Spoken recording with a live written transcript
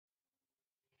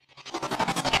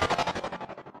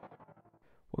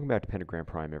Welcome back to Pentagram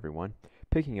Prime, everyone.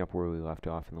 Picking up where we left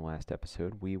off in the last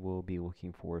episode, we will be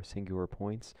looking for singular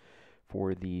points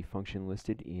for the function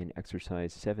listed in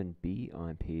exercise 7b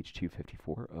on page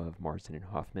 254 of Marsden and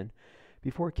Hoffman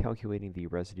before calculating the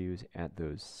residues at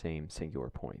those same singular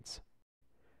points.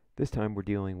 This time we're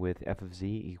dealing with f of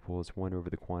z equals 1 over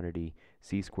the quantity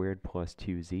z squared plus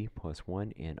 2z plus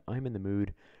 1, and I'm in the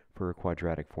mood for a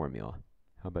quadratic formula.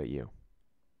 How about you?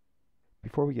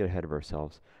 Before we get ahead of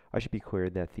ourselves, I should be clear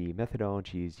that the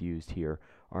methodologies used here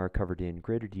are covered in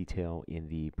greater detail in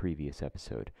the previous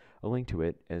episode. A link to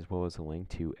it, as well as a link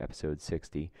to episode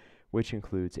 60, which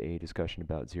includes a discussion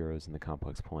about zeros in the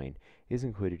complex plane, is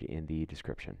included in the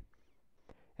description.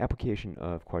 Application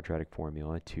of quadratic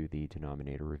formula to the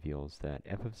denominator reveals that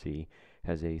f of z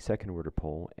has a second order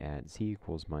pole at z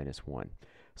equals minus 1,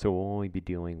 so we'll only be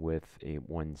dealing with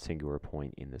one singular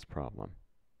point in this problem.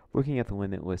 Looking at the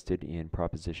limit listed in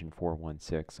proposition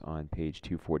 416 on page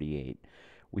 248,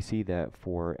 we see that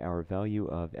for our value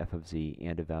of f of z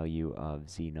and a value of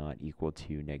z naught equal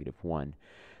to negative 1,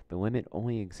 the limit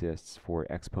only exists for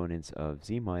exponents of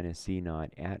z minus z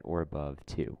naught at or above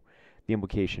 2, the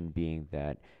implication being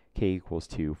that k equals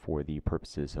 2 for the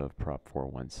purposes of prop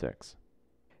 416.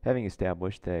 Having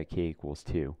established that k equals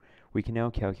 2, we can now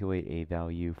calculate a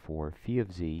value for phi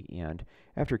of z, and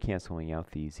after canceling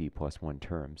out the z plus 1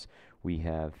 terms, we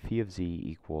have phi of z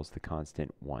equals the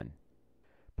constant 1.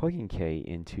 Plugging k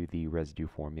into the residue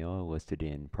formula listed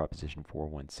in proposition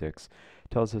 416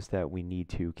 tells us that we need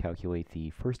to calculate the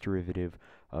first derivative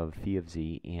of phi of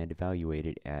z and evaluate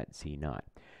it at z naught.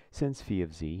 Since phi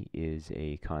of z is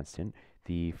a constant,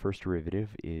 the first derivative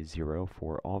is 0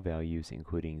 for all values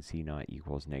including z naught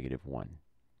equals negative 1.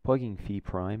 Plugging phi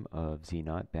prime of z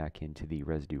naught back into the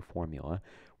residue formula,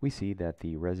 we see that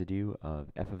the residue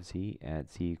of f of z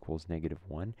at z equals negative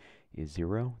 1 is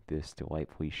 0. This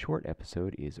delightfully short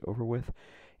episode is over with,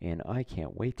 and I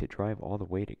can't wait to drive all the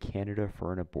way to Canada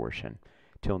for an abortion.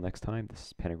 Till next time, this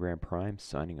is Pentagram Prime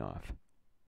signing off.